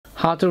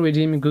How to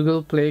redeem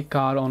Google Play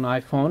card on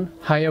iPhone.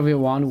 Hi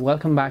everyone,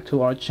 welcome back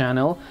to our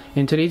channel.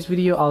 In today's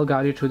video I'll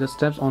guide you through the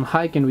steps on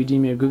how you can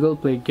redeem your Google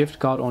Play gift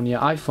card on your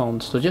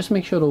iPhone, so just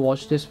make sure to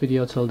watch this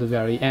video till the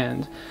very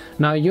end.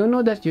 Now you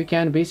know that you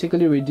can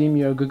basically redeem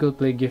your Google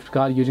Play gift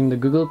card using the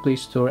Google Play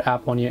Store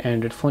app on your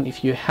Android phone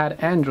if you had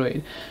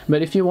Android,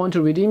 but if you want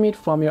to redeem it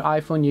from your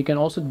iPhone you can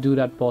also do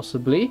that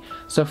possibly.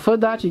 So for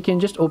that you can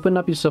just open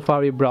up your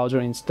Safari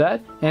browser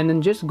instead and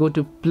then just go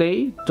to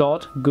play.google.com.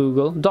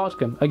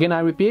 Again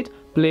I repeat,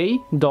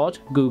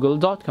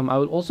 play.google.com. I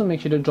will also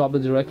make sure to drop the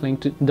direct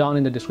link down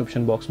in the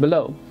description box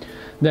below.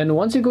 Then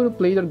once you go to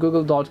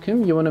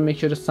play.google.com, you want to make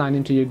sure to sign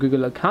into your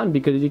Google account,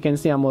 because as you can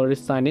see I'm already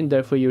signed in,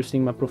 therefore you're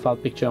seeing my profile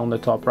picture on the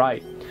top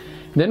right.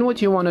 Then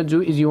what you want to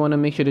do is you want to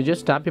make sure to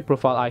just tap your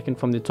profile icon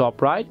from the top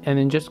right and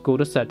then just go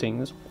to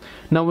settings.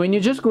 Now when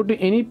you just go to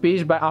any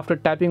page by after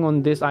tapping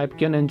on this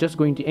icon and just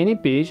going to any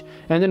page,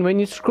 and then when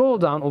you scroll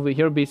down over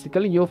here,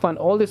 basically you'll find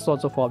all these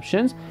sorts of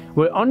options,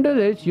 where under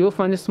it you'll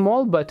find a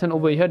small button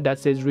over here that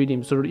says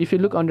redeem. So if you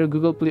look under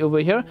Google Play over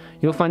here,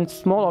 you'll find a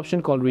small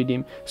option called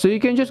redeem. So you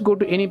can just go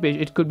to any page,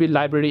 it could be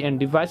library and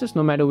devices,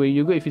 no matter where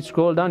you go. If you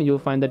scroll down you'll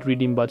find that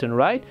redeem button,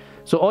 right?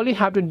 So all you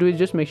have to do is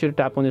just make sure to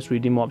tap on this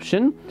redeem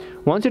option.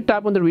 Once you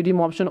tap on the redeem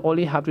option, all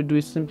you have to do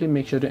is simply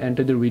make sure to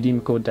enter the redeem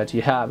code that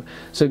you have.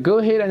 So go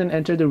ahead and then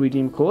enter the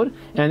redeem code,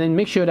 and then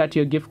make sure that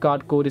your gift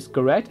card code is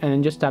correct, and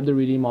then just tap the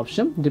redeem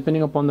option.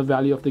 Depending upon the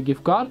value of the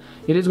gift card,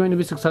 it is going to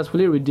be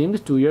successfully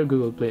redeemed to your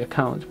Google Play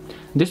account.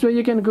 This way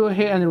you can go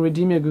ahead and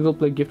redeem your Google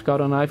Play gift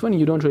card on iPhone.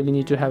 You don't really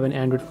need to have an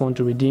Android phone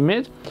to redeem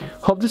it.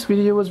 Hope this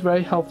video was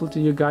very helpful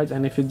to you guys,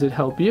 and if it did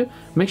help you,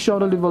 make sure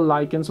to leave a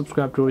like and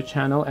subscribe to our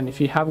channel. And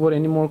if you have got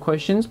any more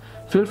questions,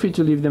 feel free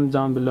to leave them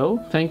down below.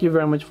 Thank you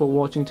very much for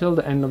watching till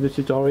the end of the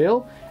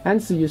tutorial,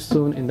 and see you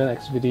soon in the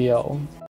next video.